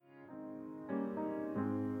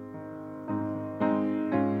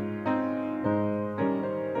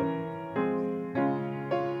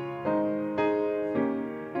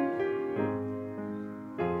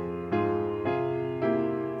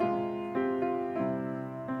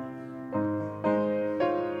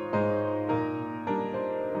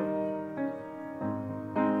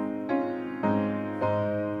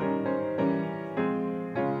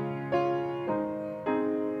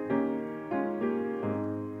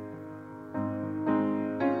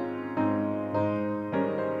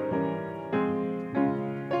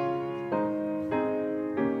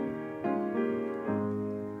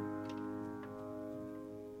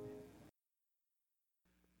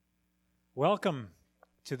Welcome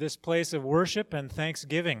to this place of worship and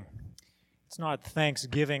thanksgiving. It's not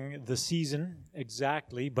Thanksgiving the season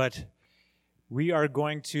exactly, but we are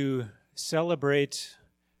going to celebrate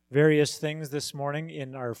various things this morning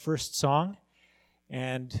in our first song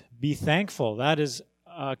and be thankful. That is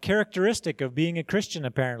a characteristic of being a Christian,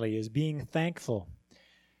 apparently, is being thankful.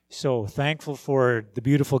 So thankful for the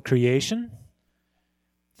beautiful creation,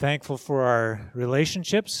 thankful for our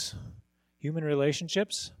relationships, human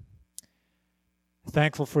relationships,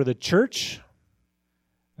 thankful for the church,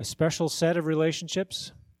 a special set of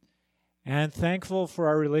relationships, and thankful for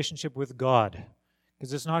our relationship with God.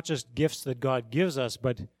 Because it's not just gifts that God gives us,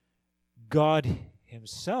 but God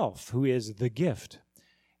Himself, who is the gift.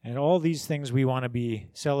 And all these things we want to be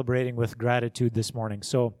celebrating with gratitude this morning.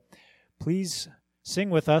 So please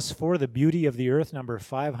sing with us For the Beauty of the Earth, number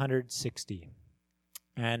 560.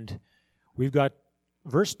 And we've got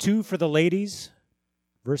verse 2 for the ladies,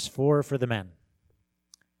 verse 4 for the men.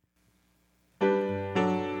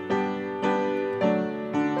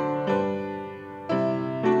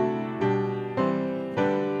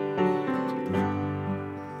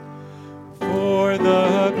 For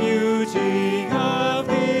the beauty of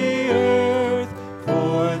the earth,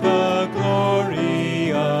 for the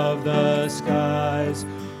glory of the skies,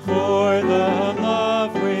 for the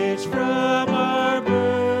love which from our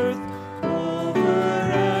birth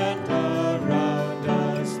over and around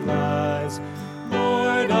us lies.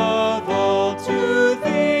 Lord of all, to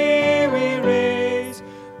Thee we raise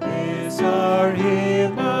this our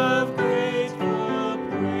hymn of grateful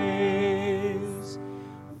praise.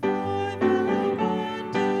 For the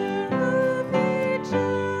wonder of each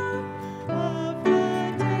hour of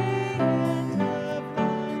the day and of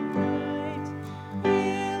the night,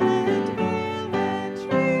 hill and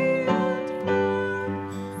tree and flower,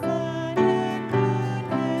 sun and moon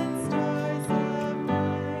and stars of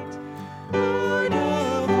night. Lord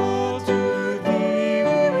of all, to Thee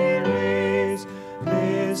we raise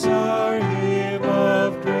this our hymn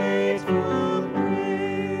of grateful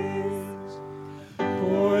praise.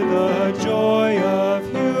 For the joy of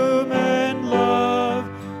human love,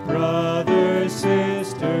 brother,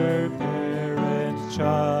 sister, parent,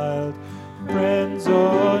 child, friends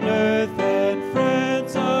on earth and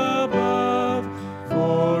friends above,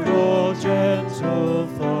 for all gentle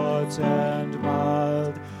thoughts and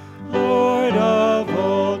mild. Lord of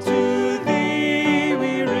all, to Thee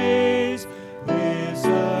we raise this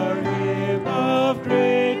our hymn of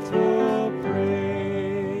grateful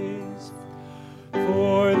praise.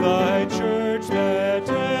 For Thy church that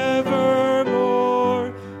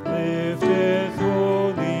evermore lifteth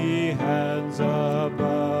holy hands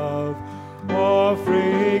above,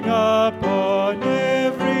 offering upon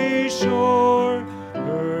every shore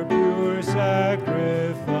her pure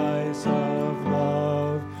sacrifice of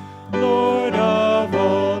love. Lord of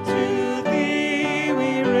all, to Thee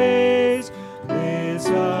we raise this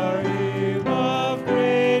our hymn of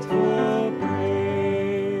grateful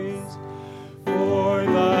praise. For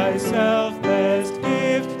Thyself best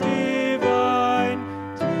gift divine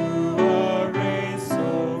to a race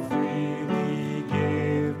so freely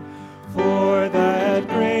gave. For that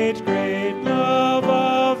great, great love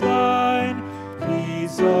of Thine,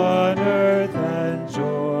 peace on earth and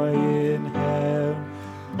joy in heaven.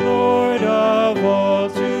 Lord of all,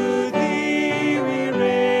 to Thee we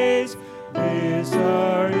raise this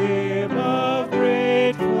our hymn of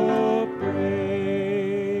grateful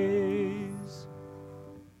praise.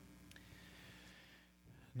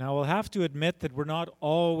 Now, we'll have to admit that we're not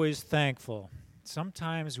always thankful.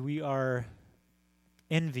 Sometimes we are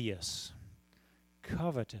envious,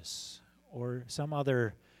 covetous, or some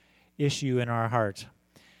other issue in our heart.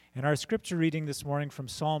 And our scripture reading this morning from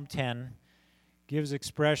Psalm 10 gives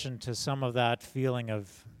expression to some of that feeling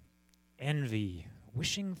of envy,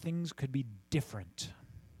 wishing things could be different.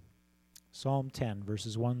 Psalm 10,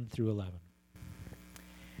 verses 1 through 11.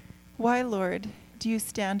 Why, Lord, do you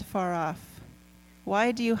stand far off?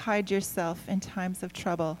 Why do you hide yourself in times of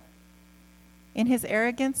trouble? In his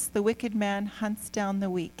arrogance, the wicked man hunts down the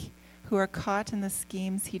weak, who are caught in the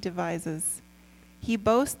schemes he devises. He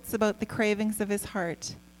boasts about the cravings of his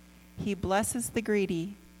heart. He blesses the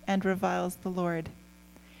greedy and reviles the Lord.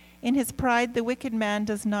 In his pride, the wicked man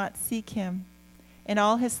does not seek him. In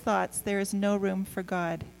all his thoughts, there is no room for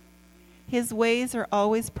God. His ways are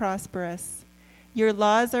always prosperous. Your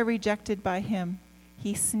laws are rejected by him.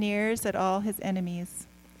 He sneers at all his enemies.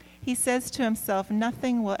 He says to himself,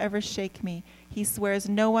 nothing will ever shake me. He swears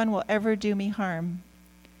no one will ever do me harm.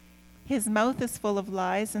 His mouth is full of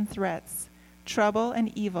lies and threats. Trouble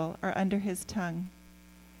and evil are under his tongue.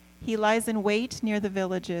 He lies in wait near the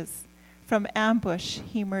villages. From ambush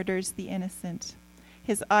he murders the innocent.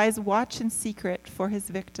 His eyes watch in secret for his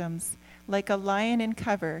victims. Like a lion in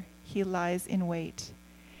cover, he lies in wait.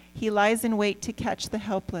 He lies in wait to catch the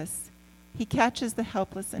helpless. He catches the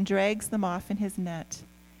helpless and drags them off in his net.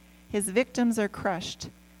 His victims are crushed.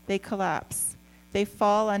 They collapse. They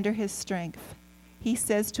fall under his strength. He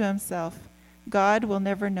says to himself, God will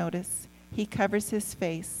never notice. He covers his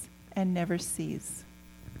face and never sees.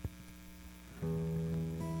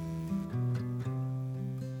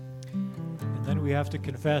 And then we have to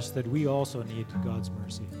confess that we also need God's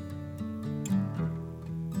mercy.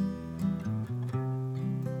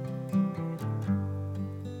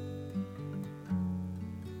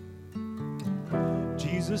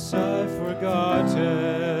 Jesus, I've forgotten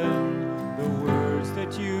the words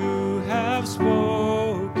that you have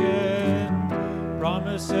spoken.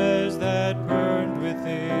 Promises that burned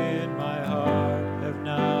within my heart have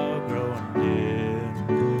now grown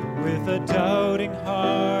dim. With a doubting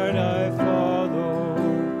heart I follow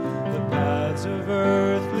the paths of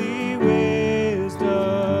earthly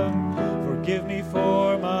wisdom. Forgive me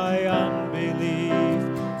for my unbelief.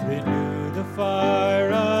 Renew the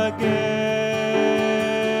fire again.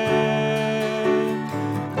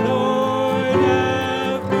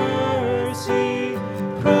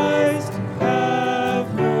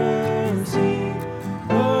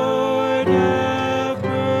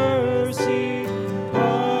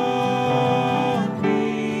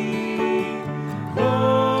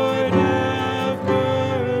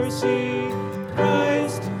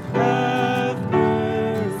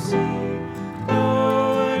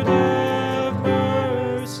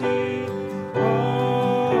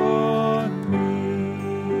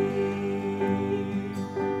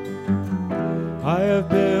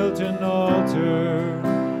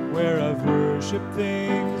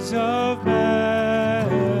 Things of man.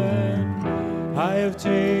 I have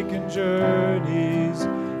taken journeys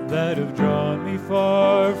that have drawn me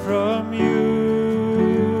far from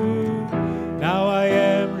you. Now I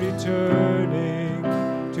am returning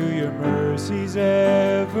to your mercies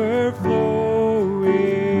ever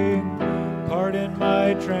flowing. Pardon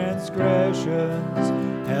my transgressions,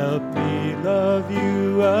 help me love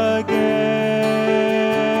you again.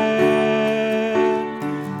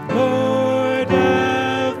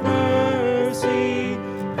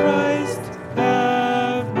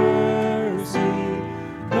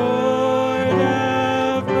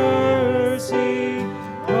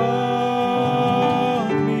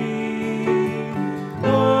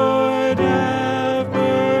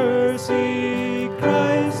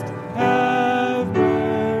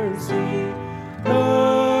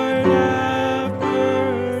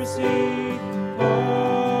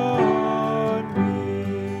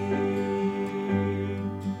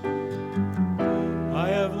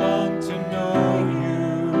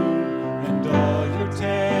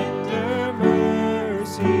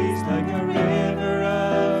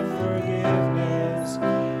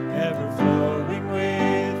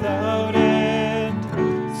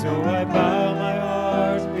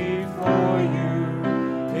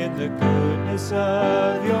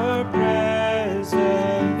 Of your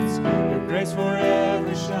presence, your grace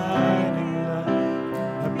forever shining,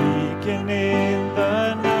 a beacon in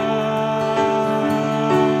the night.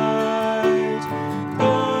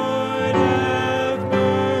 Lord, have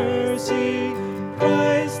mercy.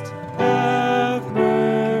 Christ, have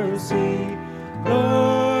mercy.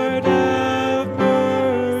 Lord, have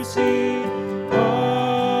mercy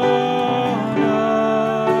on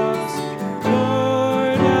us.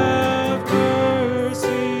 Lord, have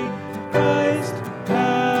mercy. Christ,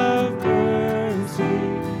 have mercy.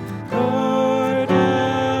 Lord,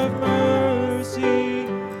 have mercy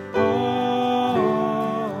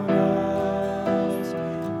on us.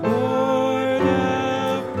 Lord,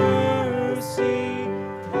 have mercy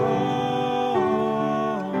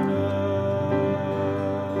on us.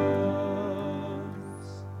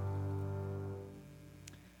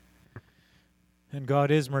 And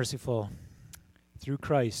God is merciful through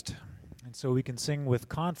Christ. And so we can sing with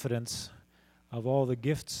confidence of all the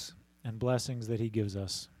gifts and blessings that he gives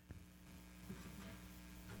us.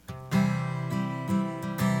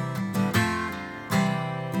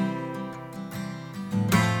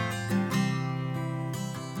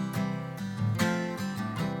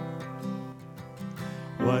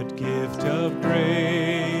 What gift of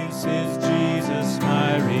grace is Jesus,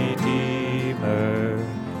 my Redeemer?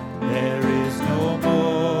 There is no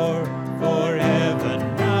more for heaven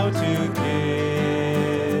now to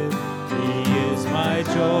give. He is my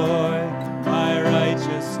joy, my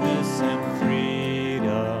righteousness and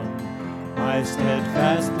freedom, my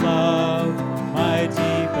steadfast love, my deep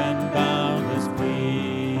and boundless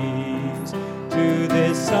peace.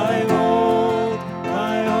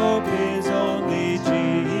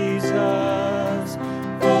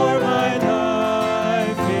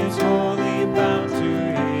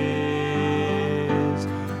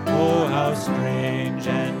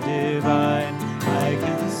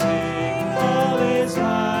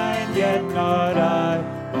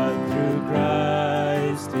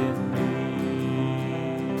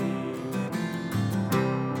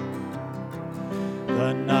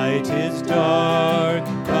 dark,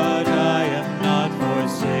 but I am not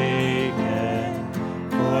forsaken.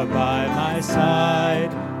 For by my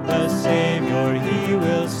side the Savior, he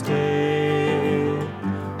will stay.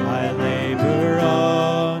 I labor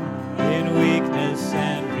on in weakness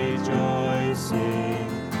and rejoicing,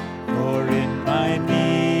 for in my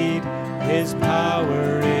need his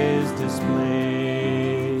power is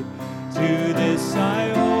displayed. To this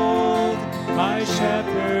I hold, my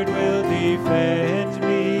shepherd will defend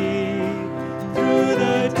me. Through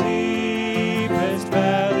the deepest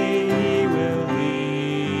valley he will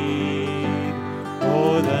lead.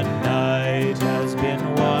 Oh, the night has been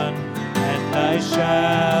won, and I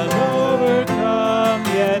shall overcome,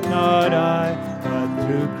 yet not I, but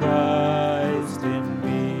through Christ in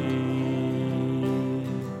me.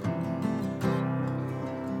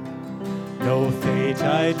 No fate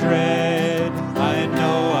I dread, I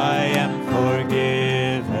know I am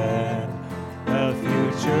forgiven. The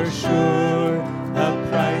future sure, the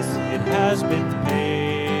price it has been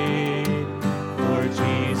paid. For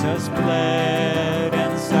Jesus bled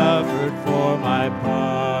and suffered for my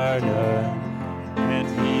pardon, and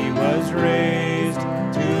he was raised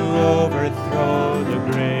to overthrow the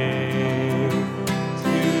grave.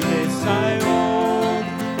 To this I hold,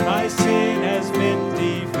 my sin has been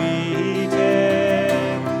defeated.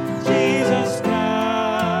 Jesus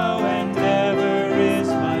now and ever is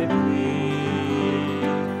my plea.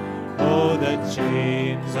 Oh, the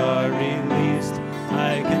chains are released,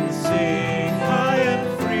 I can sing, I am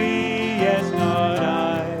free, yet not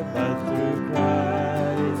I, but through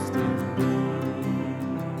Christ in me.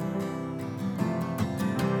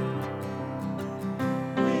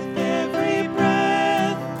 With every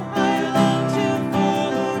breath I long to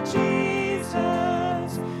follow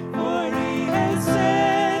Jesus, for he has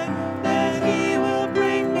said that he will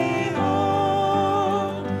bring me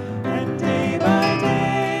home. And day by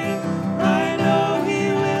day I know he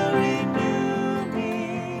will renew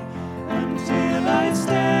me, until I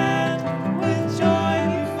stand with joy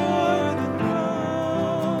before the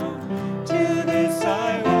throne. To this I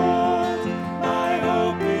hold, my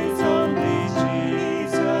hope is only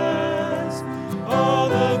Jesus. All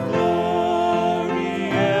the glory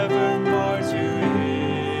evermore to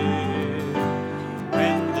him.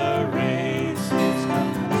 When the race is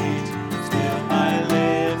complete, still my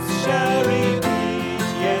lips shall repeat,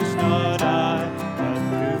 yet not I, but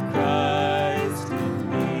through Christ in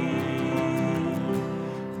me.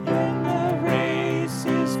 When the race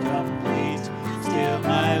is complete, still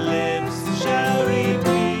my lips shall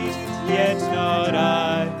repeat, yet not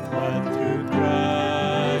I, but through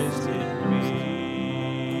Christ in me.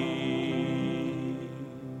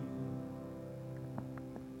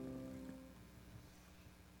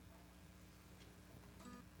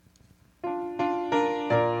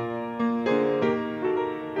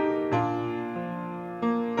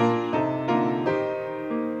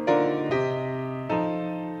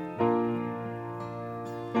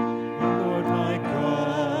 Lord my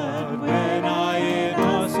God, when I in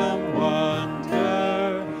awesome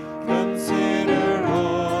wonder consider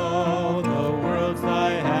all the worlds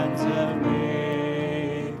thy hands have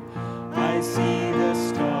made, I see the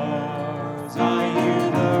stars, I hear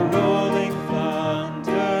the rolling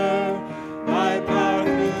thunder, thy power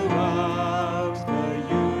throughout the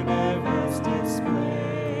universe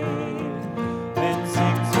displayed. Then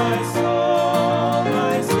sings my soul,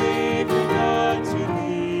 my Savior God, to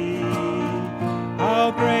thee.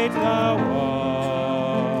 How great thou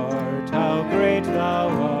art, how great thou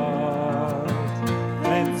art.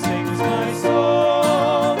 Then sings my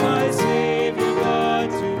soul, my Savior God,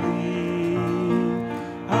 to thee.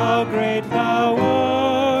 How great thou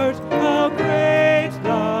art, how great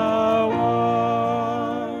thou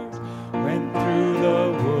art. When through the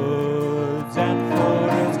woods and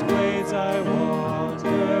forest glades I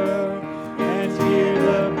wander, and hear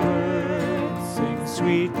the birds sing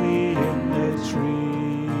sweetly in the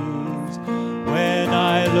trees. When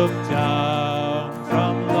I look down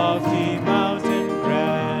from lofty mountain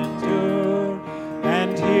grandeur,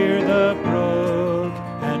 and hear the brook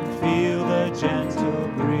and feel the gentle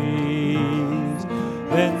breeze,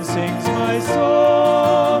 then sings my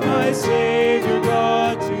soul, my Savior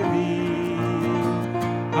God, to thee.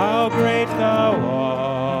 How great thou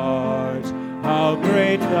art, how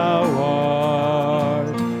great thou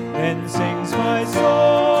art. Then sings my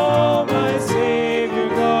soul, my Savior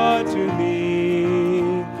God, to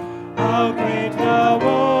thee. How great thou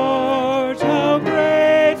art, how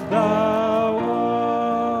great thou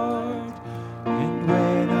art. And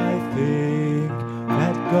when I think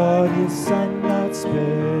that God his Son not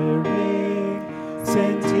sparing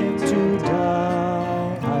sent him to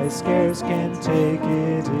die, I scarce can take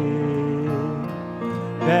it in.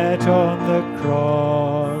 Spirit on the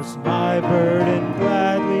cross, my burden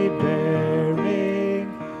gladly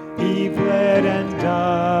bearing, he bled and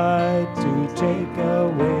died to take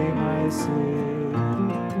away my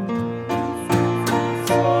sin.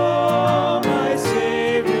 Oh, my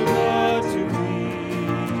Savior God, to me,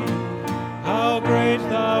 how great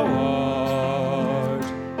thou art,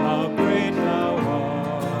 how great thou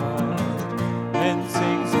art. Then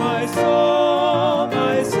sings my soul,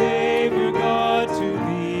 my Savior God, to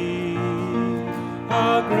thee,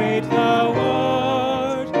 how great thou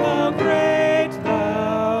art, how great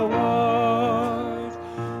thou art.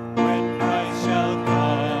 When Christ shall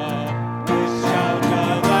come with shout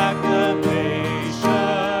of acclamation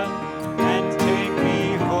and take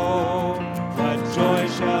me home, what joy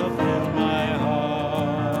shall fill my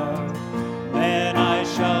heart. Then I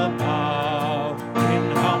shall bow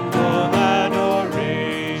in humble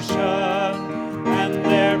adoration and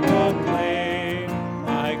there proclaim,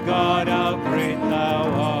 my God, how great thou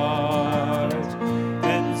art.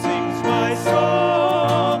 Then sings my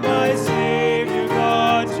soul, my Savior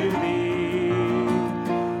God, to thee,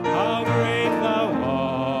 how great thou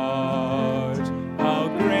art, how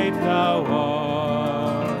great thou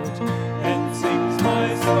art. Then sings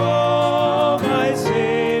my soul, my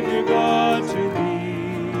Savior God, to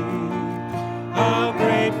thee, how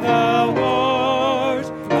great thou art,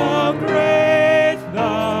 how great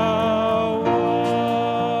thou art.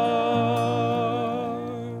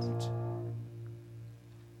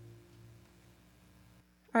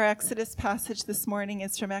 Our Exodus passage this morning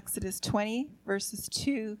is from Exodus 20, verses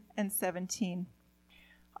 2 and 17.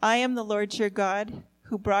 I am the Lord your God,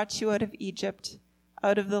 who brought you out of Egypt,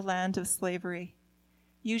 out of the land of slavery.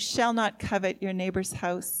 You shall not covet your neighbor's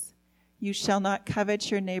house. You shall not covet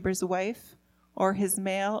your neighbor's wife, or his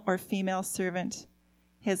male or female servant,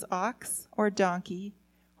 his ox or donkey,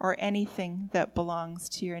 or anything that belongs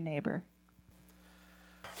to your neighbor.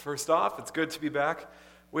 First off, it's good to be back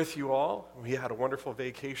with you all. We had a wonderful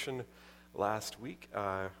vacation last week.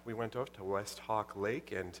 We went out to West Hawk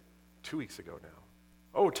Lake, and 2 weeks ago now.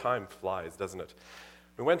 Oh, time flies, doesn't it?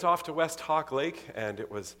 We went off to West Hawk Lake, and it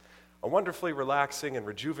was a wonderfully relaxing and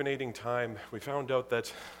rejuvenating time. We found out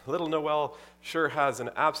that little Noelle sure has an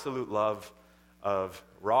absolute love of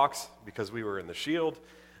rocks because we were in the Shield,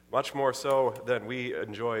 much more so than we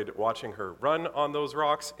enjoyed watching her run on those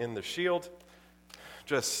rocks in the Shield.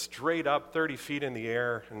 Just straight up 30 feet in the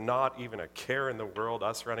air, not even a care in the world,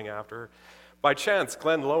 us running after her. By chance,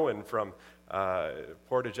 Glenn Lowen from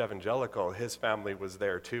Portage Evangelical, his family was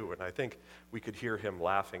there too, and I think we could hear him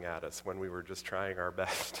laughing at us when we were just trying our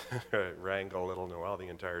best to wrangle little Noelle the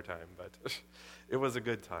entire time, but it was a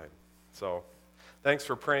good time. So thanks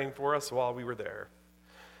for praying for us while we were there.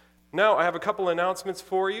 Now, I have a couple announcements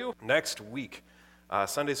for you. Next week,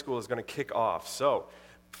 Sunday school is going to kick off, so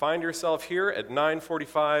find yourself here at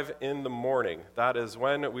 9:45 in the morning. That is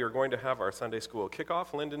when we are going to have our Sunday school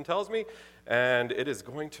kickoff, Lyndon tells me, and it is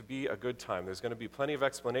going to be a good time. There's going to be plenty of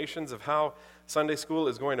explanations of how Sunday school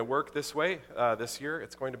is going to work this way this year.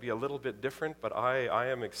 It's going to be a little bit different, but I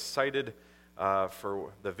am excited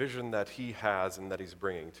for the vision that he has and that he's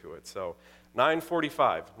bringing to it. So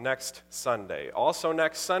 9:45 next Sunday. Also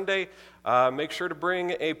next Sunday, make sure to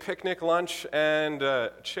bring a picnic lunch and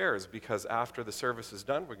chairs, because after the service is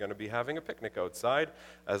done, we're going to be having a picnic outside,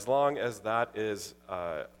 as long as that is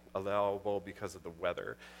allowable because of the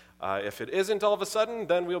weather. If it isn't all of a sudden,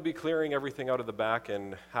 then we'll be clearing everything out of the back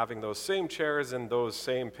and having those same chairs and those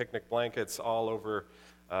same picnic blankets all over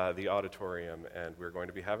the auditorium, and we're going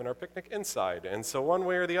to be having our picnic inside. And so one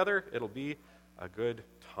way or the other, it'll be a good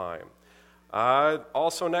time.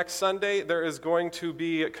 Also next Sunday, there is going to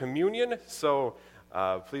be communion, so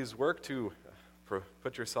please work to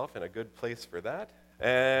put yourself in a good place for that.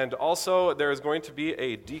 And also, there is going to be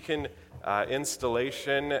a deacon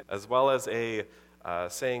installation, as well as a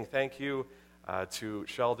saying thank you to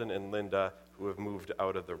Sheldon and Linda, who have moved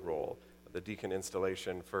out of the role, the deacon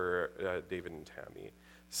installation for David and Tammy.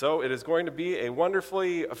 So it is going to be a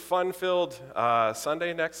wonderfully fun-filled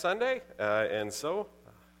Sunday next Sunday, and so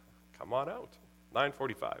come on out,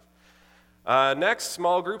 9:45. Next,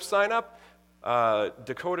 small group sign up.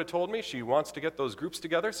 Dakota told me she wants to get those groups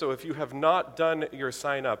together, so if you have not done your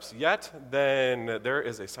sign-ups yet, then there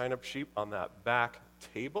is a sign-up sheet on that back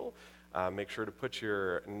table. Make sure to put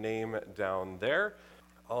your name down there.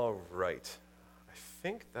 All right. I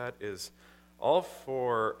think that is all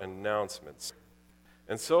for announcements.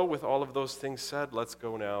 And so with all of those things said, let's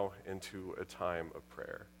go now into a time of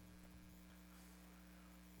prayer.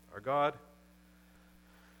 Our God,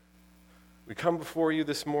 we come before you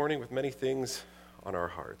this morning with many things on our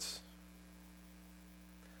hearts.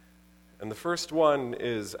 And the first one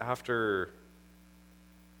is after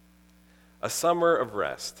a summer of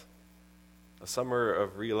rest, a summer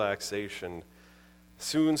of relaxation.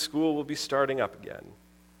 Soon school will be starting up again.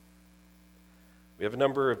 We have a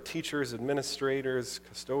number of teachers, administrators,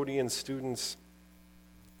 custodians, students,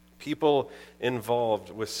 people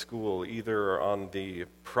involved with school, either on the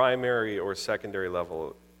primary or secondary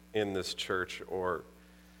level in this church or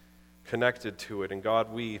connected to it. And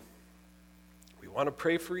God, we want to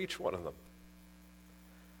pray for each one of them.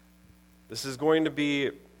 This is going to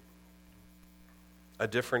be a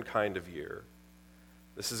different kind of year.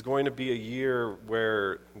 This is going to be a year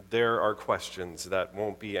where there are questions that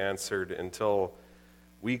won't be answered until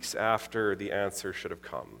weeks after the answer should have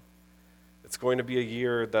come. It's going to be a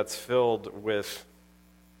year that's filled with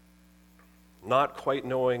not quite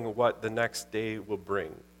knowing what the next day will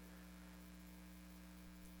bring.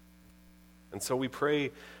 And so we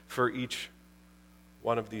pray for each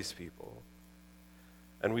one of these people.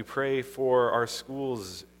 And we pray for our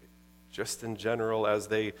schools just in general as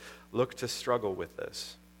they look to struggle with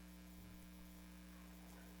this.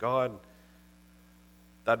 God,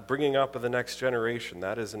 that bringing up of the next generation,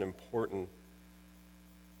 that is an important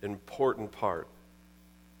part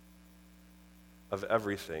of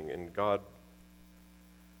everything. And God,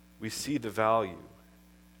 we see the value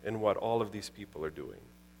in what all of these people are doing.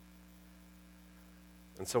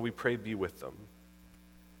 And so we pray, be with them.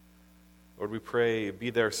 Lord, we pray, be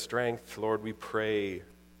their strength. Lord, we pray,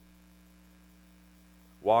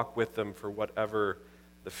 walk with them for whatever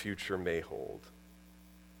the future may hold.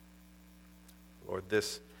 Lord,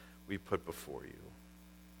 this we put before you.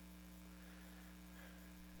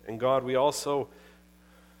 And God, we also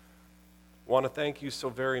want to thank you so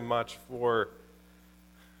very much for,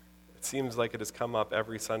 it seems like it has come up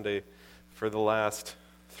every Sunday for the last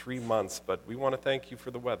 3 months, but we want to thank you for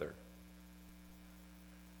the weather.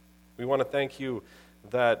 We want to thank you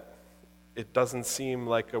that it doesn't seem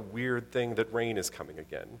like a weird thing that rain is coming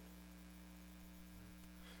again.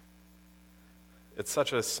 It's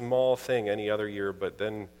such a small thing any other year, but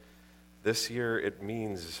then this year it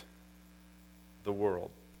means the world.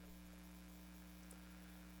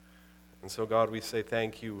 And so, God, we say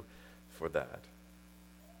thank you for that.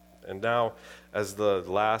 And now, as the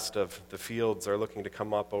last of the fields are looking to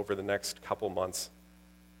come up over the next couple months,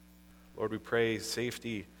 Lord, we pray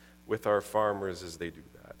safety with our farmers as they do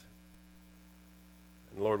that.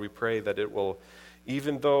 And Lord, we pray that it will,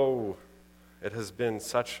 even though it has been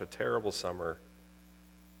such a terrible summer,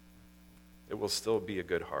 it will still be a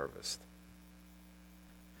good harvest.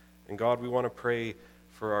 And God, we want to pray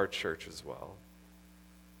for our church as well.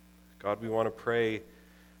 God, we want to pray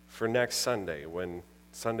for next Sunday when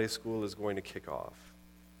Sunday school is going to kick off.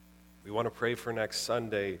 We want to pray for next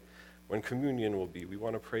Sunday when communion will be. We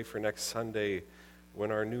want to pray for next Sunday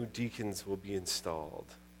when our new deacons will be installed.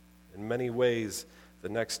 In many ways, the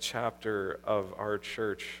next chapter of our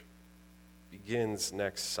church begins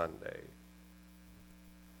next Sunday.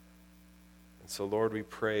 And so, Lord, we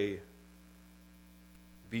pray,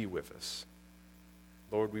 be with us.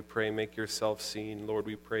 Lord, we pray, make yourself seen. Lord,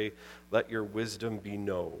 we pray, let your wisdom be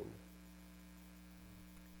known.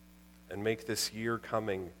 And make this year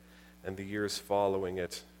coming and the years following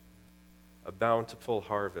it a bountiful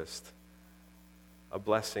harvest, a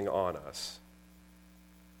blessing on us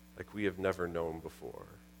like we have never known before.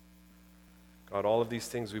 God, all of these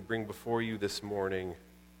things we bring before you this morning,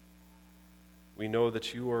 we know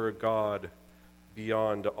that you are a God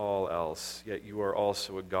beyond all else, yet you are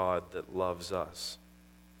also a God that loves us.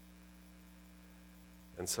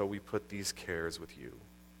 And so we put these cares with you.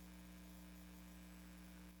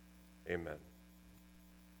 Amen.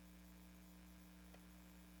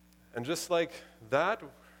 And just like that,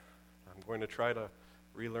 I'm going to try to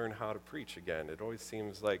relearn how to preach again. It always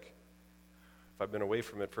seems like if I've been away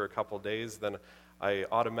from it for a couple days, then I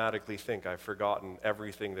automatically think I've forgotten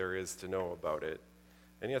everything there is to know about it.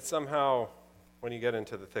 And yet somehow, when you get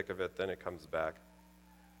into the thick of it, then it comes back.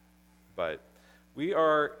 But we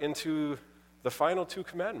are into the final 2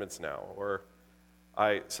 commandments now, or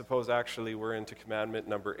I suppose actually we're into commandment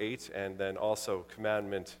number 8 and then also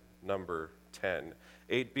commandment number 10.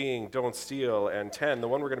 8 being don't steal, and 10, the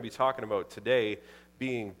one we're going to be talking about today,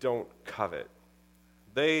 being don't covet.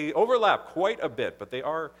 They overlap quite a bit, but they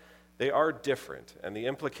are different. And the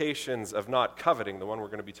implications of not coveting, the one we're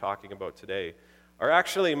going to be talking about today, are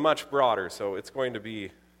actually much broader. So it's going to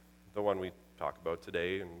be the one we talk about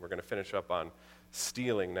today, and we're going to finish up on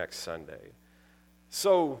stealing next Sunday.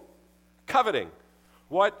 So, coveting,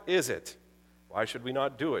 what is it? Why should we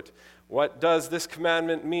not do it? What does this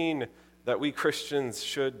commandment mean that we Christians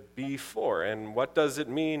should be for? And what does it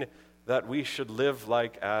mean that we should live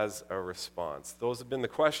like as a response? Those have been the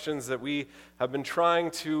questions that we have been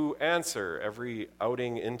trying to answer every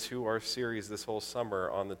outing into our series this whole summer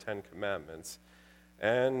on the Ten Commandments.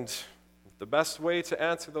 And the best way to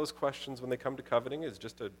answer those questions when they come to coveting is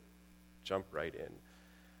just to jump right in.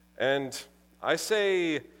 And I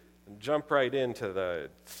say jump right into the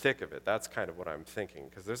thick of it. That's kind of what I'm thinking,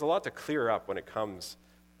 because there's a lot to clear up when it comes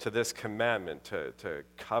to this commandment, to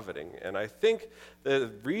coveting. And I think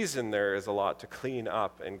the reason there is a lot to clean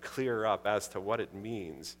up and clear up as to what it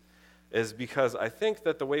means is because I think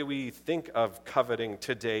that the way we think of coveting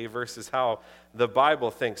today versus how the Bible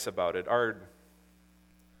thinks about it are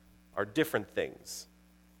different things.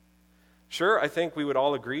 Sure, I think we would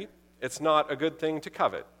all agree it's not a good thing to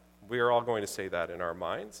covet. We are all going to say that in our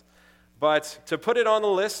minds. But to put it on the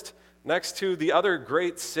list next to the other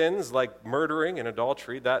great sins like murdering and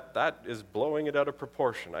adultery, that is blowing it out of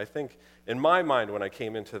proportion. I think in my mind when I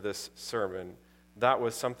came into this sermon, that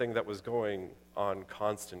was something that was going on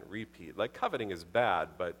constant repeat. Like coveting is bad,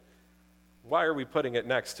 but why are we putting it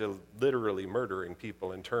next to literally murdering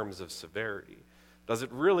people in terms of severity? Does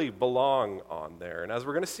it really belong on there? And as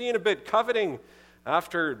we're going to see in a bit, coveting,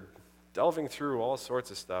 after delving through all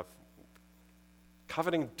sorts of stuff,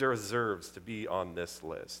 coveting deserves to be on this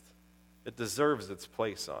list. It deserves its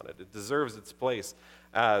place on it. It deserves its place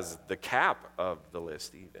as the cap of the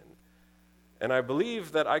list even. And I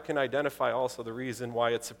believe that I can identify also the reason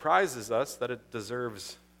why it surprises us that it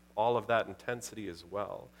deserves all of that intensity as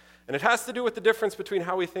well. And it has to do with the difference between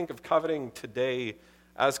how we think of coveting today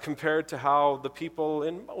as compared to how the people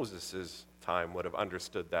in Moses' time would have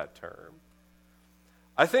understood that term.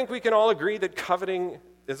 I think we can all agree that coveting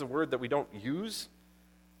is a word that we don't use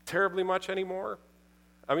terribly much anymore.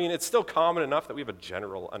 I mean, it's still common enough that we have a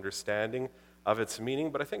general understanding of its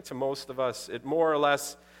meaning, but I think to most of us, it more or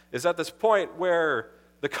less is at this point where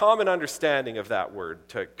the common understanding of that word,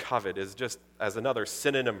 to covet, is just as another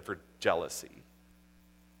synonym for jealousy.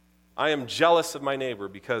 I am jealous of my neighbor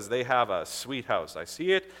because they have a sweet house. I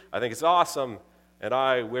see it, I think it's awesome, and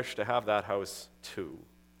I wish to have that house too.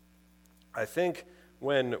 I think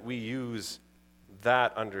when we use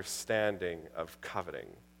that understanding of coveting,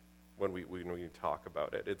 when we talk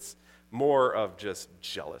about it, it's more of just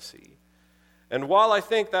jealousy. And while I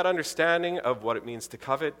think that understanding of what it means to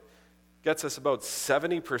covet gets us about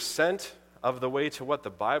 70% of the way to what the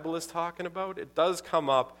Bible is talking about, it does come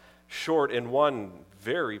up short in one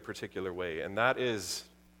very particular way, and that is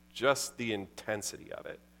just the intensity of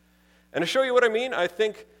it. And to show you what I mean, I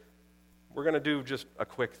think we're going to do just a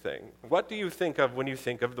quick thing. What do you think of when you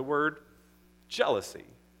think of the word jealousy?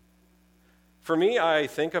 For me, I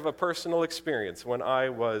think of a personal experience when I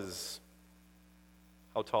was,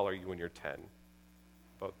 how tall are you when you're 10?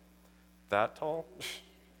 About that tall?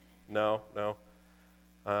 No.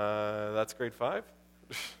 That's grade 5?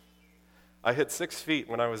 I hit 6 feet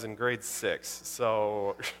when I was in grade 6,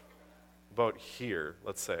 so about here,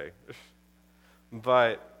 let's say.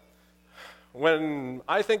 But when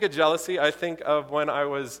I think of jealousy, I think of when I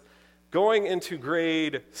was going into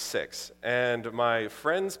grade 6, and my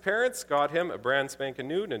friend's parents got him a brand spanking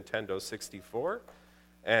new Nintendo 64,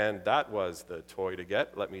 and that was the toy to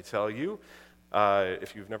get, let me tell you.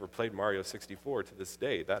 If you've never played Mario 64 to this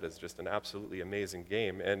day, that is just an absolutely amazing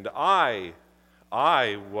game, and I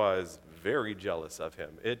was very jealous of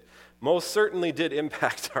him. It most certainly did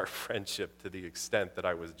impact our friendship to the extent that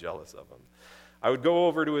I was jealous of him. I would go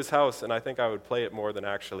over to his house, and I think I would play it more than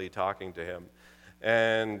actually talking to him.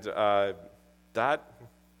 And that,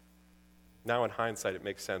 now in hindsight, it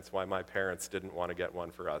makes sense why my parents didn't want to get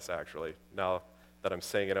one for us, actually. Now that I'm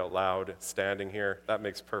saying it out loud, standing here, that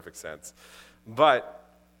makes perfect sense. But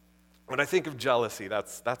when I think of jealousy,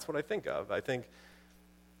 that's what I think of. I think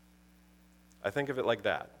of it like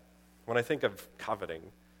that. When I think of coveting,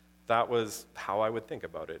 that was how I would think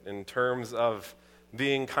about it, in terms of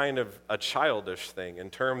being kind of a childish thing,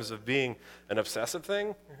 in terms of being an obsessive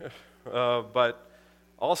thing, but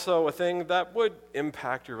also a thing that would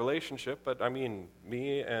impact your relationship. But I mean,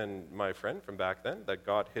 me and my friend from back then that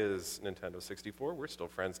got his Nintendo 64, we're still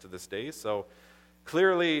friends to this day, so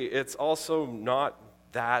clearly it's also not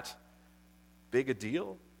that big a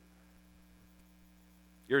deal.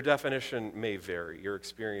 Your definition may vary, your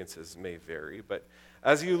experiences may vary, but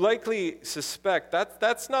as you likely suspect,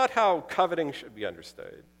 that's not how coveting should be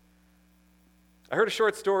understood. I heard a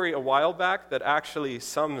short story a while back that actually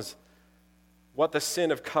sums what the sin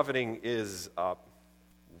of coveting is up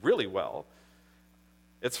really well.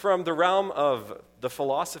 It's from the realm of the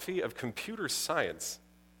philosophy of computer science,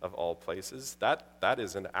 of all places. That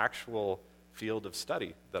is an actual field of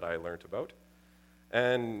study that I learned about.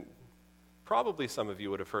 And Probably some of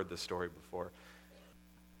you would have heard this story before.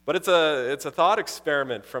 But it's a thought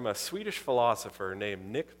experiment from a Swedish philosopher named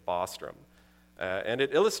Nick Bostrom. And it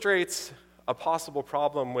illustrates a possible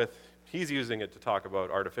problem with, he's using it to talk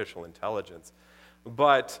about artificial intelligence.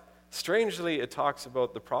 But strangely, it talks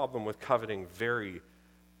about the problem with coveting very,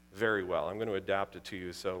 very well. I'm going to adapt it to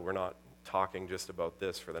you so we're not talking just about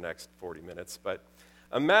this for the next 40 minutes. But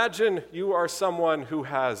imagine you are someone who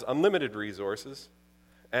has unlimited resources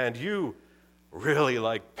and you really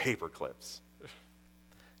like paper clips.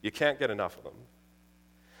 You can't get enough of them.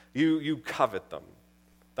 You covet them.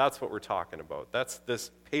 That's what we're talking about.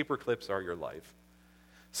 This paper clips are your life.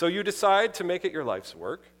 So you decide to make it your life's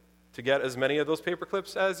work to get as many of those paper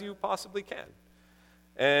clips as you possibly can.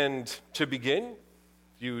 And to begin,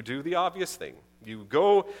 you do the obvious thing. You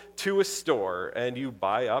go to a store and you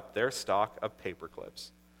buy up their stock of paper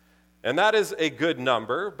clips. And that is a good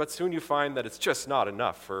number, but soon you find that it's just not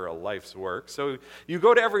enough for a life's work. So you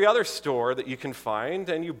go to every other store that you can find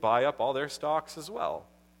and you buy up all their stocks as well.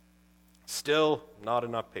 Still not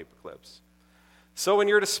enough paper clips. So in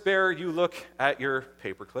your despair, you look at your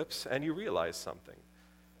paper clips and you realize something.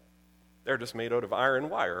 They're just made out of iron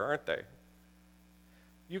wire, aren't they?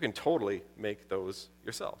 You can totally make those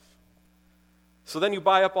yourself. So then you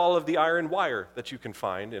buy up all of the iron wire that you can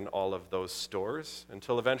find in all of those stores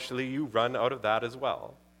until eventually you run out of that as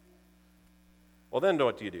well. Well, then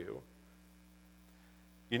what do?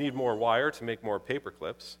 You need more wire to make more paper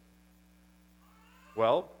clips.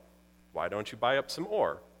 Well, why don't you buy up some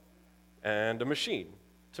ore and a machine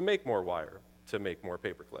to make more wire to make more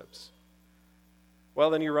paper clips? Well,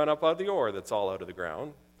 then you run up out of the ore that's all out of the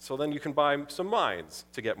ground. So then you can buy some mines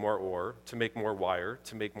to get more ore, to make more wire,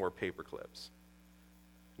 to make more paper clips.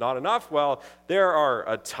 Not enough? Well, there are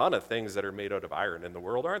a ton of things that are made out of iron in the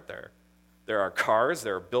world, aren't there? There are cars,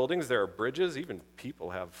 there are buildings, there are bridges, even people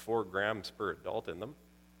have 4 grams per adult in them.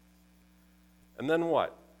 And then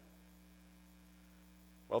what?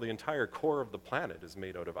 Well, the entire core of the planet is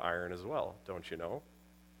made out of iron as well, don't you know?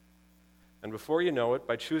 And before you know it,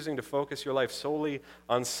 by choosing to focus your life solely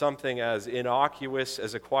on something as innocuous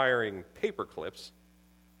as acquiring paper clips,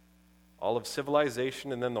 all of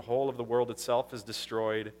civilization and then the whole of the world itself is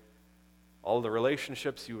destroyed. All of the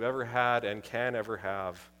relationships you've ever had and can ever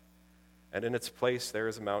have. And in its place, there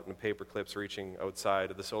is a mountain of paper clips reaching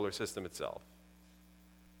outside of the solar system itself.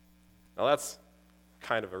 Now that's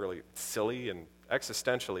kind of a really silly and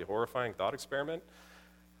existentially horrifying thought experiment.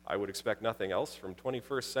 I would expect nothing else from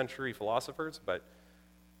 21st century philosophers, but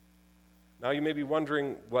now you may be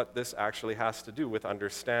wondering what this actually has to do with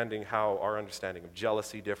understanding how our understanding of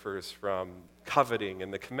jealousy differs from coveting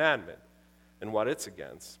and the commandment and what it's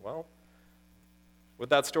against. Well, with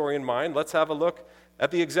that story in mind, let's have a look at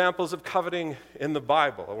the examples of coveting in the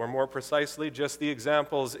Bible, or more precisely, just the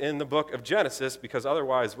examples in the book of Genesis, because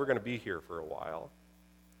otherwise we're going to be here for a while.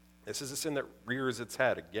 This is a sin that rears its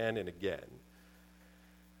head again and again.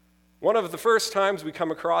 One of the first times we come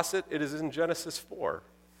across it, it is in Genesis 4.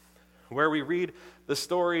 Where we read the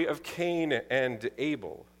story of Cain and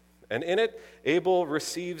Abel. And in it, Abel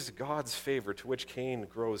receives God's favor, to which Cain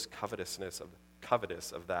grows covetous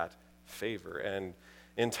of that favor. And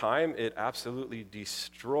in time, it absolutely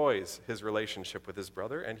destroys his relationship with his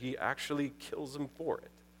brother, and he actually kills him for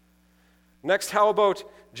it. Next, how about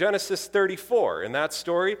Genesis 34? In that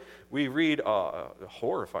story, we read a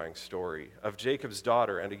horrifying story of Jacob's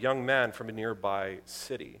daughter and a young man from a nearby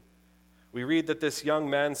city. We read that this young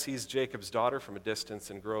man sees Jacob's daughter from a distance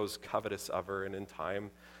and grows covetous of her, and in time,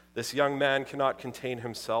 this young man cannot contain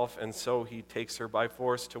himself, and so he takes her by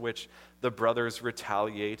force, to which the brothers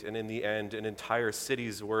retaliate, and in the end, an entire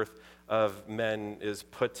city's worth of men is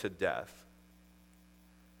put to death.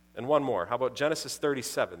 And one more. How about Genesis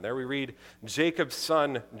 37? There we read Jacob's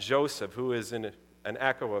son Joseph, who is an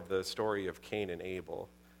echo of the story of Cain and Abel.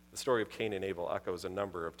 The story of Cain and Abel echoes a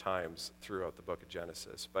number of times throughout the book of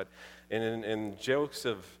Genesis. But in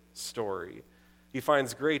Joseph's story, he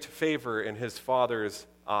finds great favor in his father's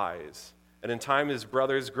eyes. And in time, his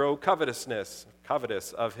brothers grow covetous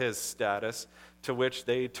of his status, to which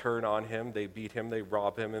they turn on him, they beat him, they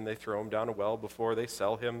rob him, and they throw him down a well before they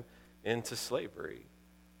sell him into slavery.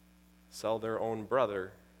 Sell their own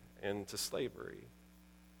brother into slavery.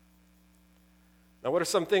 Now, what are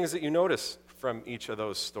some things that you notice from each of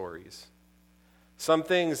those stories? Some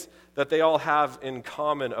things that they all have in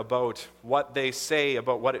common about what they say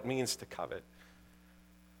about what it means to covet.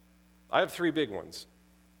 I have 3 big ones.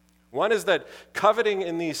 One is that coveting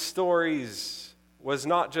in these stories was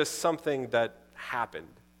not just something that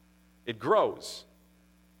happened. It grows.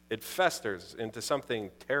 It festers into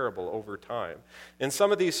something terrible over time. In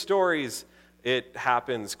some of these stories, It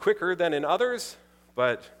happens quicker than in others,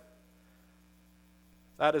 but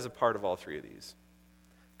that is a part of all three of these.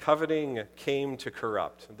 Coveting came to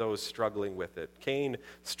corrupt those struggling with it. Cain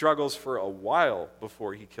struggles for a while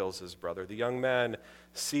before he kills his brother. The young man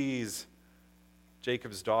sees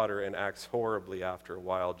Jacob's daughter and acts horribly after a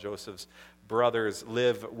while. Joseph's brothers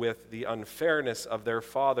live with the unfairness of their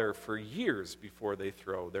father for years before they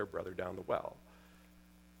throw their brother down the well.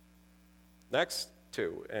 Next,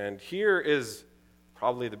 two, and here is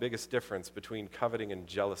probably the biggest difference between coveting and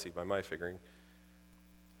jealousy by my figuring.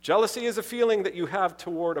 Jealousy is a feeling that you have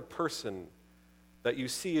toward a person that you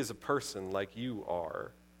see as a person like you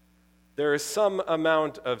are. There is some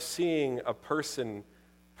amount of seeing a personhood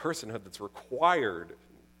that's required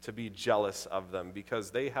to be jealous of them because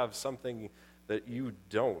they have something that you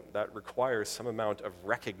don't, that requires some amount of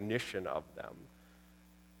recognition of them.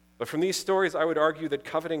 But from these stories, I would argue that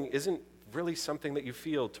coveting isn't really something that you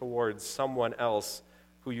feel towards someone else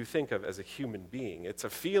who you think of as a human being. It's a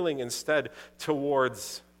feeling instead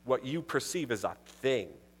towards what you perceive as a thing.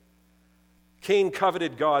 Cain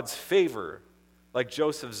coveted God's favor, like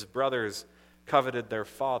Joseph's brothers coveted their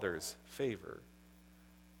father's favor.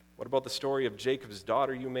 What about the story of Jacob's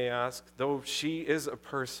daughter, you may ask? Though she is a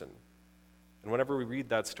person, and whenever we read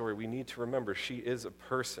that story, we need to remember she is a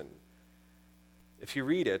person. If you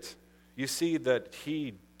read it, you see that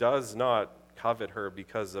he does not covet her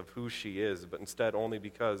because of who she is, but instead only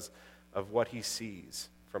because of what he sees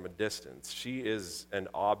from a distance. She is an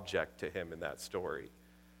object to him in that story.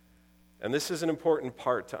 And this is an important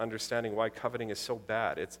part to understanding why coveting is so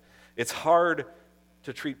bad. It's hard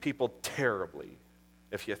to treat people terribly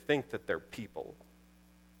if you think that they're people.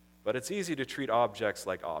 But it's easy to treat objects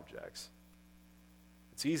like objects.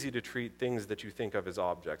 It's easy to treat things that you think of as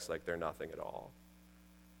objects like they're nothing at all.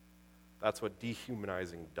 That's what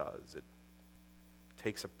dehumanizing does. It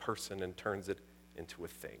takes a person and turns it into a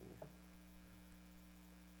thing.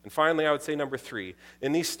 And finally, I would say number three.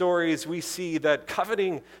 In these stories, we see that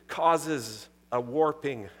coveting causes a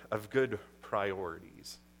warping of good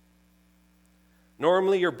priorities.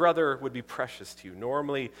 Normally, your brother would be precious to you.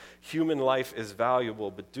 Normally, human life is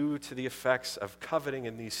valuable, but due to the effects of coveting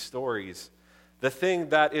in these stories, the thing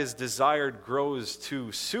that is desired grows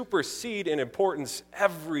to supersede in importance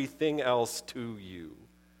everything else to you.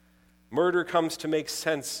 Murder comes to make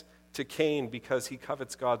sense to Cain because he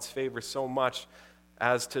covets God's favor so much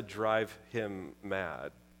as to drive him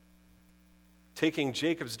mad. Taking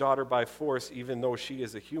Jacob's daughter by force, even though she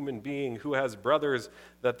is a human being who has brothers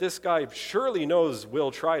that this guy surely knows will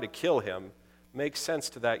try to kill him, makes sense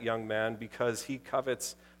to that young man because he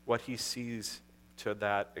covets what he sees to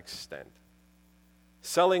that extent.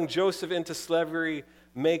 Selling Joseph into slavery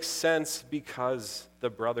makes sense because the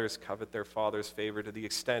brothers covet their father's favor to the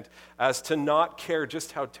extent as to not care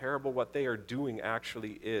just how terrible what they are doing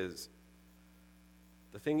actually is.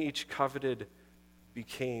 The thing each coveted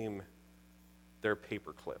became their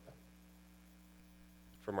paperclip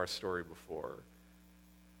from our story before.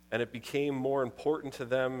 And it became more important to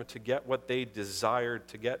them to get what they desired,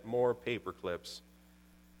 to get more paperclips,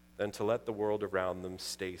 than to let the world around them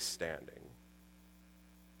stay standing.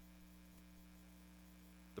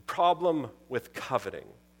 The problem with coveting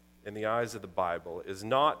in the eyes of the Bible is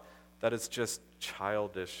not that it's just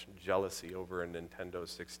childish jealousy over a Nintendo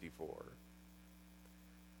 64.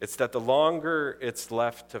 It's that the longer it's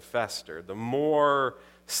left to fester, the more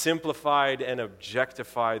simplified and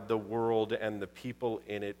objectified the world and the people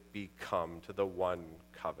in it become to the one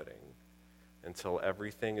coveting, until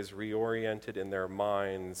everything is reoriented in their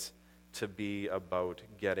minds to be about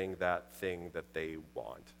getting that thing that they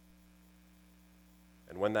want.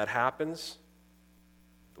 And when that happens,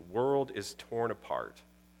 the world is torn apart.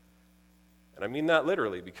 And I mean that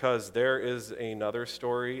literally, because there is another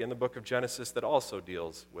story in the book of Genesis that also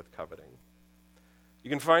deals with coveting. You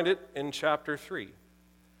can find it in chapter 3,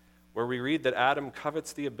 where we read that Adam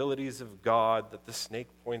covets the abilities of God that the snake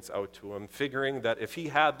points out to him, figuring that if he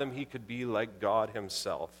had them, he could be like God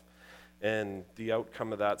himself. And the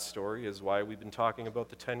outcome of that story is why we've been talking about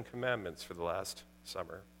the 10 Commandments for the last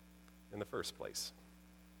summer in the first place.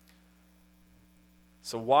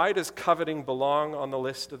 So why does coveting belong on the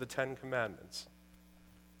list of the 10 Commandments?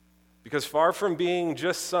 Because far from being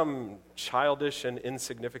just some childish and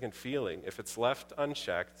insignificant feeling, if it's left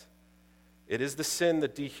unchecked, it is the sin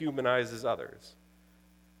that dehumanizes others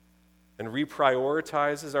and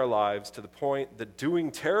reprioritizes our lives to the point that doing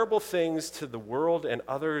terrible things to the world and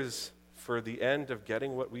others for the end of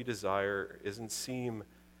getting what we desire isn't seem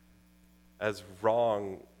as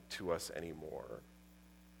wrong to us anymore.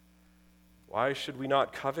 Why should we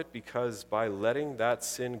not covet? Because by letting that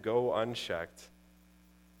sin go unchecked,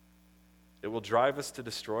 It will drive us to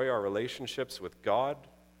destroy our relationships with God,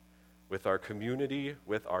 with our community,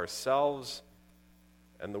 with ourselves,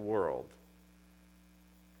 and the world.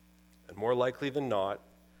 And more likely than not,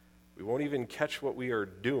 we won't even catch what we are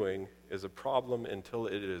doing is a problem until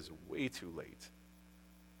it is way too late.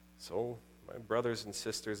 So, my brothers and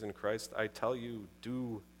sisters in Christ, I tell you,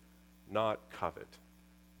 do not covet.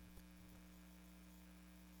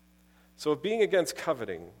 So if being against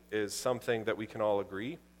coveting is something that we can all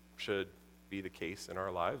agree should be the case in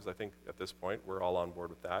our lives, I think at this point we're all on board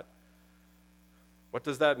with that. What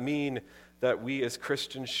does that mean that we as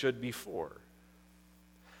Christians should be for?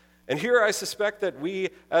 And here I suspect that we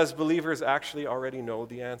as believers actually already know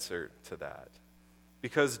the answer to that,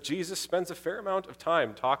 because Jesus spends a fair amount of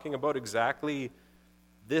time talking about exactly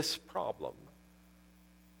this problem.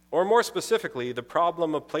 Or more specifically, the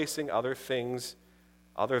problem of placing other things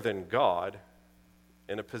other than God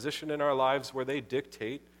in a position in our lives where they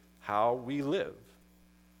dictate how we live.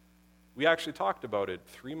 We actually talked about it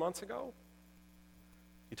 3 months ago.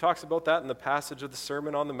 He talks about that in the passage of the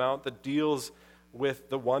Sermon on the Mount that deals with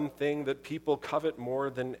the one thing that people covet more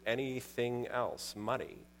than anything else,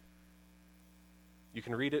 money. You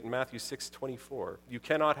can read it in Matthew 6:24. You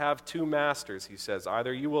cannot have two masters, he says.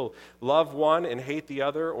 Either you will love one and hate the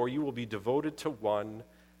other, or you will be devoted to one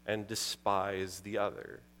and despise the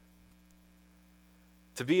other.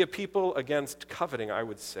 To be a people against coveting, I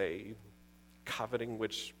would say, coveting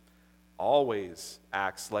which always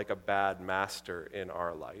acts like a bad master in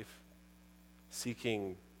our life,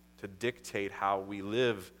 seeking to dictate how we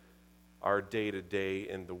live our day-to-day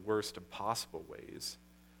in the worst of possible ways.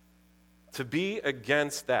 To be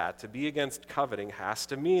against that, to be against coveting, has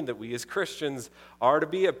to mean that we as Christians are to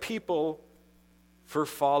be a people for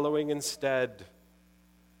following instead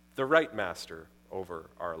the right master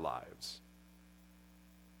over our lives.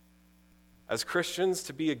 As Christians,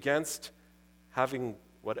 to be against having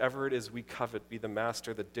whatever it is we covet be the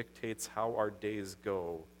master that dictates how our days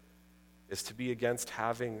go is to be against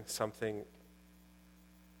having something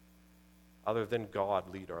other than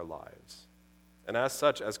God lead our lives. And as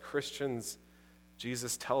such, as Christians,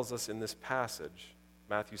 Jesus tells us in this passage,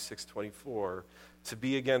 Matthew 6:24, to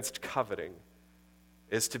be against coveting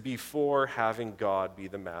is to be for having God be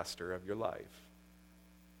the master of your life.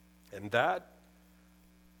 And that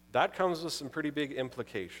comes with some pretty big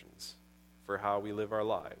implications for how we live our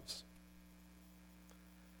lives.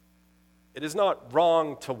 It is not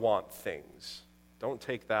wrong to want things. Don't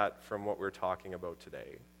take that from what we're talking about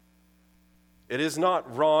today. It is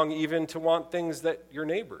not wrong even to want things that your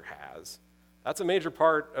neighbor has. That's a major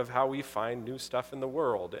part of how we find new stuff in the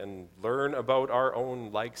world and learn about our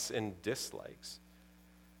own likes and dislikes.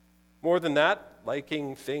 More than that,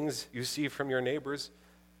 liking things you see from your neighbors,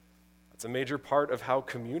 that's a major part of how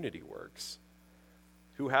community works.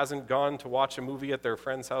 Who hasn't gone to watch a movie at their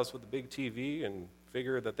friend's house with a big TV and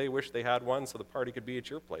figure that they wish they had one so the party could be at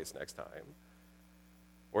your place next time?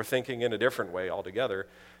 Or thinking in a different way altogether,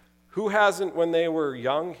 who hasn't, when they were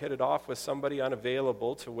young, hit it off with somebody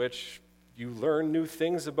unavailable to which you learn new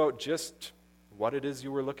things about just what it is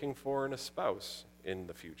you were looking for in a spouse in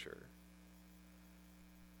the future?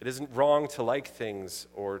 It isn't wrong to like things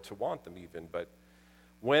or to want them even, but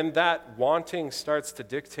when that wanting starts to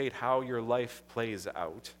dictate how your life plays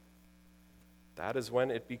out, that is when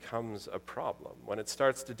it becomes a problem. When it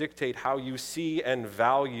starts to dictate how you see and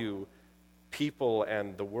value people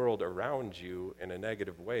and the world around you in a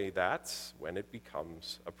negative way, that's when it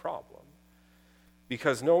becomes a problem.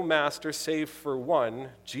 Because no master save for one,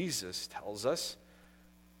 Jesus tells us,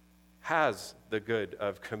 has the good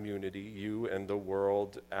of community, you and the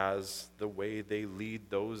world, as the way they lead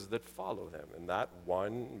those that follow them. And that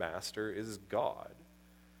one master is God.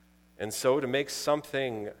 And so to make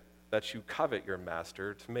something that you covet your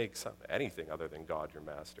master, to make anything other than God your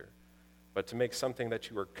master, but to make something that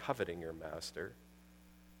you are coveting your master,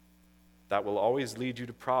 that will always lead you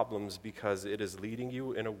to problems because it is leading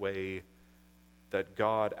you in a way that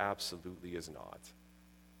God absolutely is not.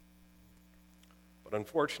 But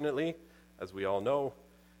unfortunately, as we all know,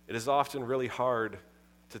 it is often really hard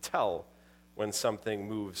to tell when something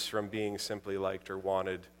moves from being simply liked or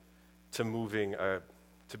wanted to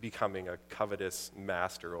becoming a covetous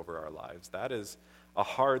master over our lives. That is a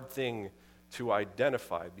hard thing to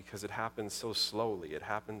identify because it happens so slowly. It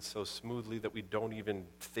happens so smoothly that we don't even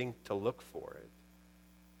think to look for it.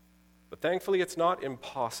 But thankfully, it's not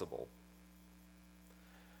impossible.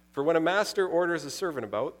 For when a master orders a servant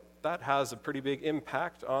about, that has a pretty big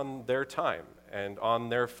impact on their time and on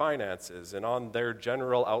their finances and on their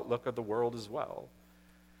general outlook of the world as well.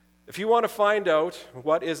 If you want to find out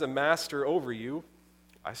what is a master over you,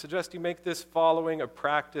 I suggest you make this following a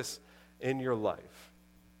practice in your life,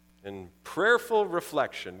 in prayerful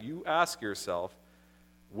reflection, you ask yourself,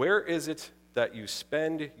 where is it that you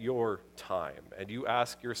spend your time? And you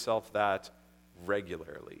ask yourself that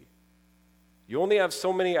regularly. You only have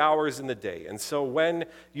so many hours in the day, and so when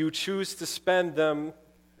you choose to spend them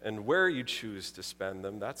and where you choose to spend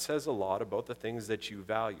them, that says a lot about the things that you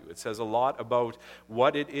value. It says a lot about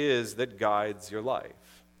what it is that guides your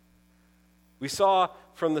life. We saw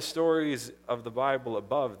from the stories of the Bible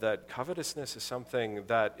above that covetousness is something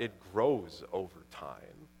that it grows over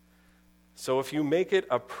time. So if you make it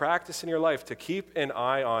a practice in your life to keep an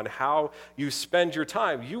eye on how you spend your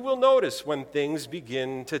time, you will notice when things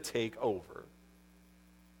begin to take over.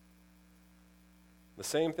 The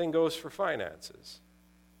same thing goes for finances.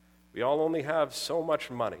 We all only have so much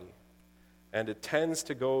money, and it tends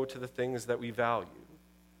to go to the things that we value.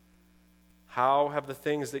 How have the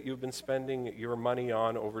things that you've been spending your money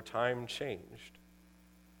on over time changed?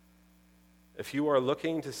 If you are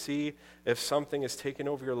looking to see if something is taking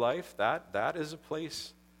over your life, that is a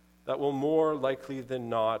place that will more likely than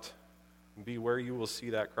not be where you will see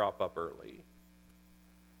that crop up early.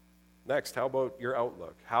 Next, how about your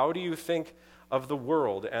outlook? How do you think of the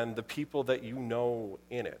world and the people that you know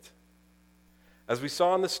in it? As we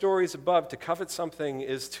saw in the stories above, to covet something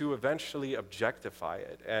is to eventually objectify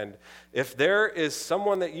it. And if there is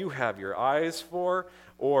someone that you have your eyes for,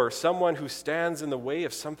 or someone who stands in the way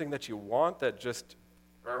of something that you want that just,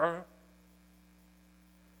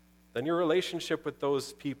 then your relationship with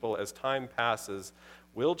those people as time passes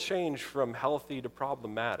will change from healthy to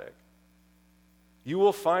problematic. You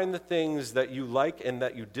will find the things that you like and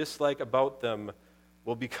that you dislike about them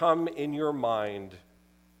will become in your mind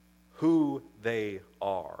who they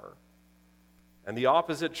are. And the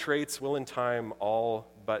opposite traits will in time all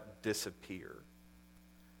but disappear.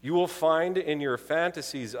 You will find in your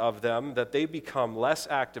fantasies of them that they become less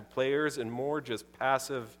active players and more just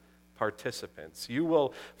passive participants. You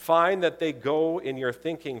will find that they go in your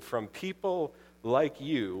thinking from people like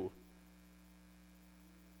you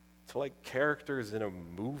to like characters in a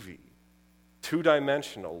movie,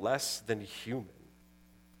 two-dimensional, less than human.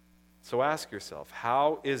 So ask yourself,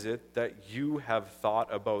 how is it that you have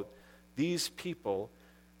thought about these people,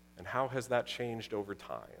 and how has that changed over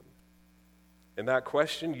time? In that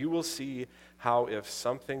question, you will see how if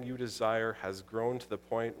something you desire has grown to the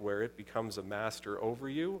point where it becomes a master over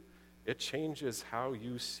you, it changes how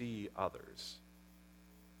you see others.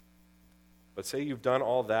 But say you've done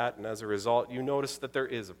all that, and as a result, you notice that there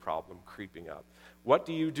is a problem creeping up. What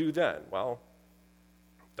do you do then? Well,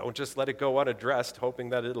 don't just let it go unaddressed, hoping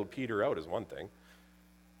that it'll peter out is one thing.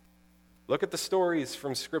 Look at the stories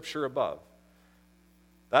from Scripture above.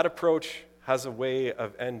 That approach has a way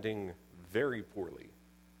of ending very poorly.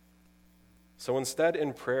 So instead,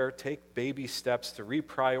 in prayer, take baby steps to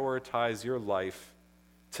reprioritize your life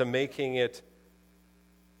to making it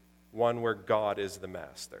one where God is the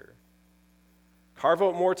master. Carve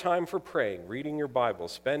out more time for praying, reading your Bible,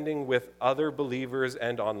 spending with other believers,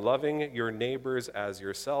 and on loving your neighbors as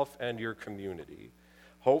yourself and your community.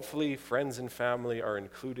 Hopefully, friends and family are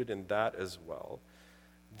included in that as well.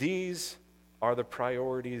 These are the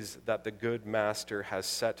priorities that the good master has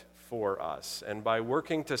set for us. And by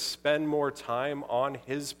working to spend more time on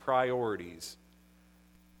his priorities,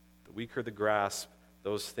 the weaker the grasp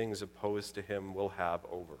those things opposed to him will have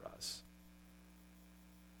over us.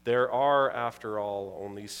 There are, after all,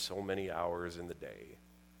 only so many hours in the day.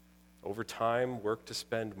 Over time, work to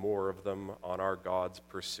spend more of them on our God's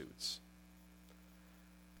pursuits.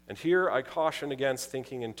 And here I caution against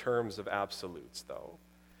thinking in terms of absolutes, though.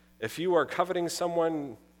 If you are coveting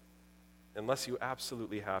someone, unless you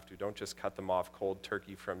absolutely have to, don't just cut them off cold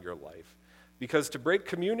turkey from your life. Because to break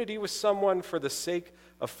community with someone for the sake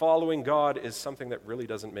of following God is something that really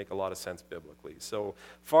doesn't make a lot of sense biblically. So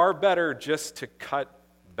far better just to cut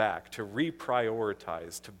back, to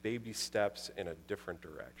reprioritize, to baby steps in a different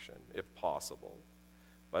direction, if possible.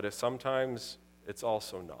 But if sometimes it's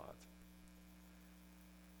also not.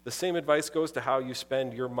 The same advice goes to how you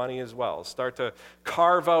spend your money as well. Start to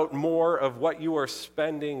carve out more of what you are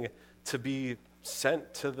spending to be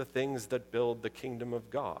sent to the things that build the kingdom of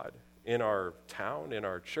God in our town, in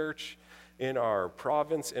our church, in our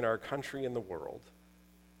province, in our country, in the world.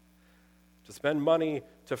 To spend money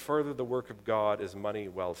to further the work of God is money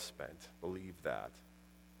well spent. Believe that.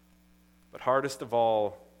 But hardest of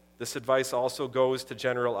all, this advice also goes to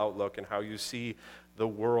general outlook and how you see the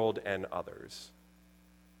world and others.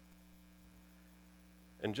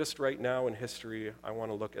 And just right now in history, I want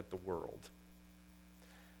to look at the world.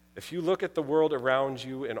 If you look at the world around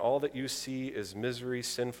you and all that you see is misery,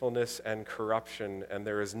 sinfulness, and corruption, and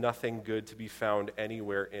there is nothing good to be found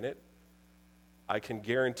anywhere in it, I can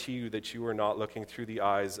guarantee you that you are not looking through the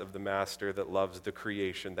eyes of the master that loves the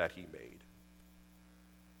creation that he made.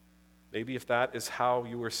 Maybe if that is how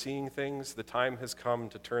you are seeing things, the time has come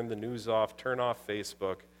to turn the news off, turn off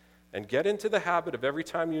Facebook, and get into the habit of every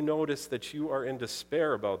time you notice that you are in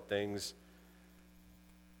despair about things,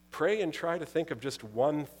 pray and try to think of just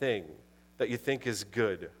one thing that you think is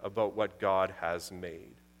good about what God has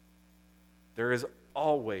made. There is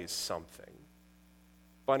always something.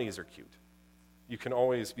 Bunnies are cute. You can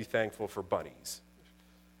always be thankful for bunnies.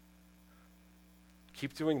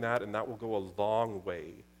 Keep doing that, and that will go a long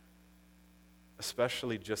way,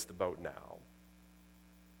 especially just about now.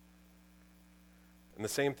 And the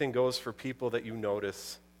same thing goes for people that you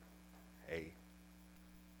notice, hey,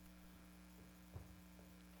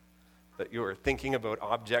 that you are thinking about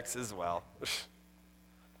objects as well.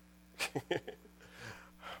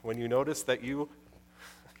 When you notice that you,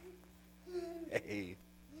 hey,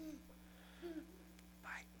 bye.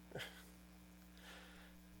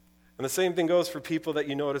 And the same thing goes for people that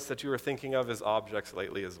you notice that you are thinking of as objects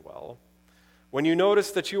lately as well. When you notice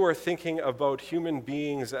that you are thinking about human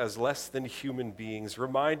beings as less than human beings,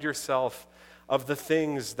 remind yourself of the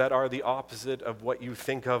things that are the opposite of what you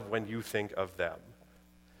think of when you think of them.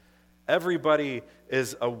 Everybody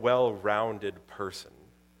is a well-rounded person.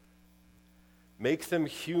 Make them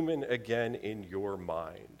human again in your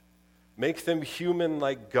mind. Make them human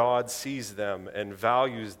like God sees them and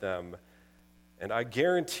values them. And I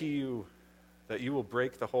guarantee you that you will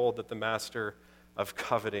break the hold that the master of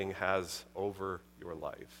coveting has over your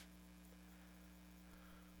life.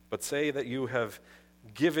 But say that you have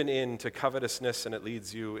given in to covetousness and it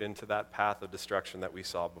leads you into that path of destruction that we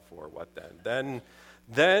saw before. What then?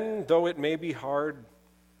 Then, though it may be hard,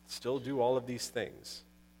 still do all of these things.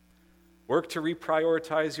 Work to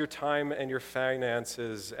reprioritize your time and your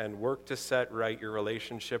finances and work to set right your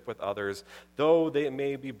relationship with others, though they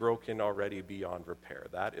may be broken already beyond repair.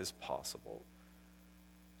 That is possible.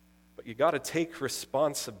 But you got to take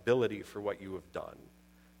responsibility for what you have done.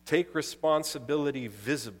 Take responsibility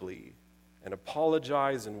visibly and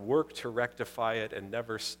apologize and work to rectify it and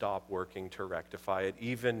never stop working to rectify it,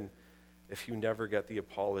 even if you never get the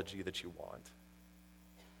apology that you want.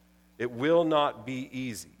 It will not be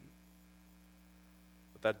easy,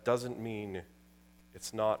 but that doesn't mean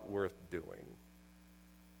it's not worth doing.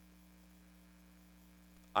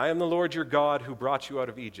 I am the Lord your God who brought you out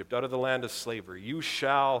of Egypt, out of the land of slavery. You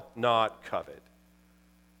shall not covet.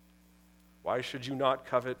 Why should you not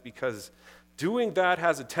covet? Because doing that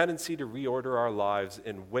has a tendency to reorder our lives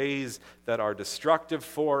in ways that are destructive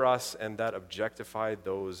for us and that objectify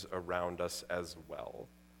those around us as well.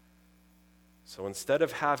 So instead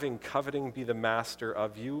of having coveting be the master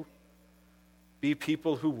of you, be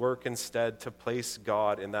people who work instead to place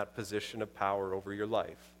God in that position of power over your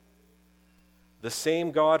life. The same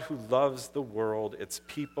God who loves the world, its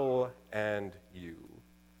people, and you.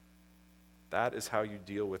 That is how you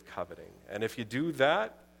deal with coveting. And if you do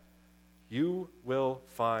that, you will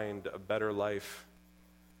find a better life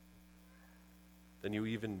than you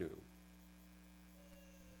even knew.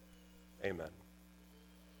 Amen.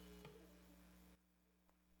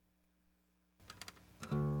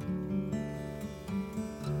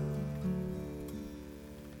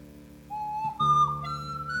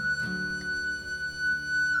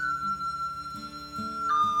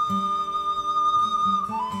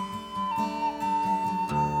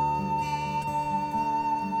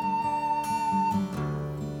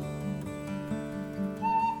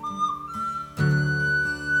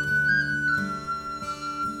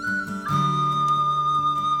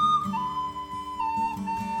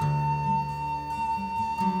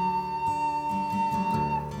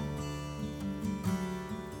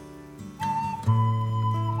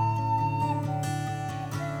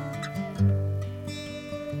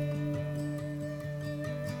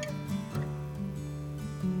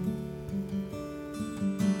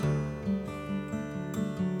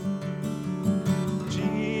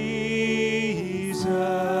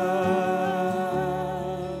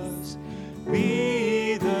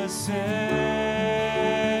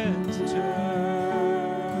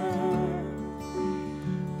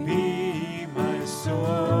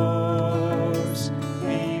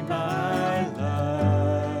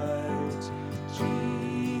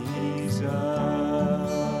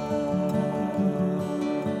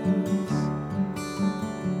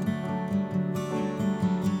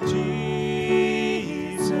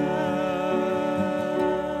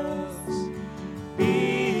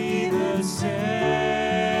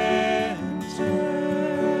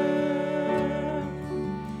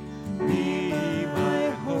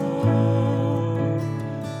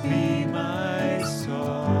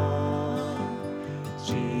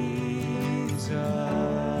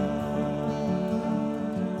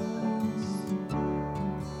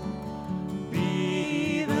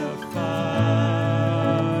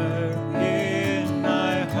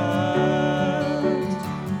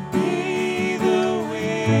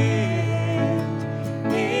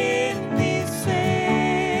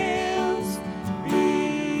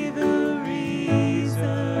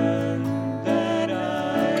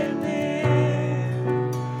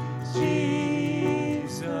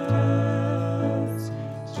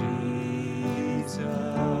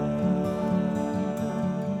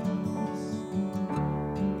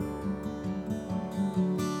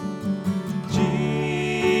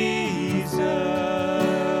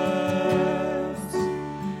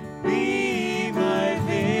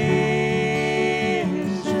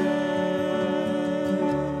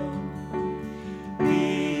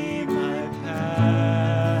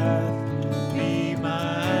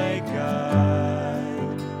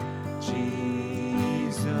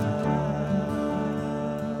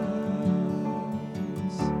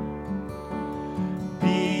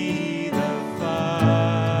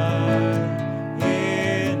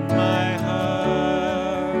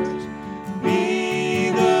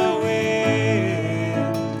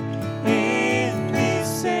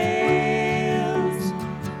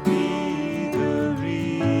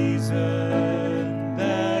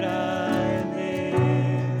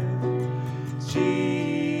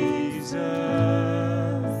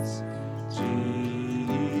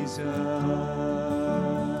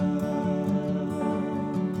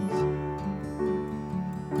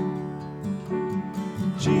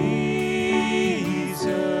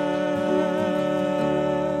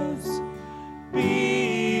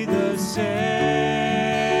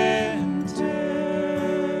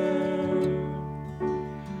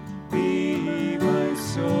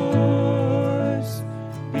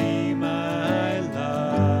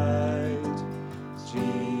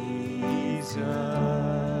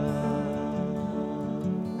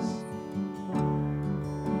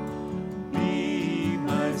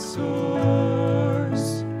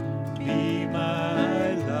 source, be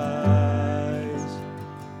my light,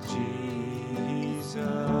 Jesus.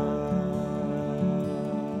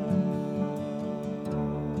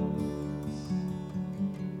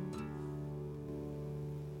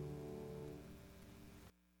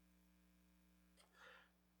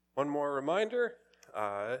 One more reminder,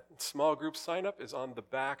 small group sign up is on the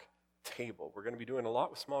back table. We're going to be doing a lot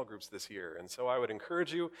with small groups this year, and so I would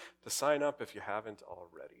encourage you to sign up if you haven't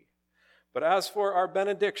already. But as for our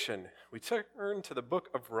benediction, we turn to the book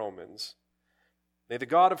of Romans. May the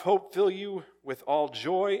God of hope fill you with all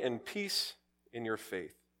joy and peace in your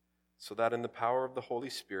faith, so that in the power of the Holy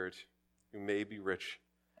Spirit you may be rich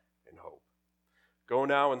in hope. Go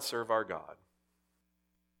now and serve our God.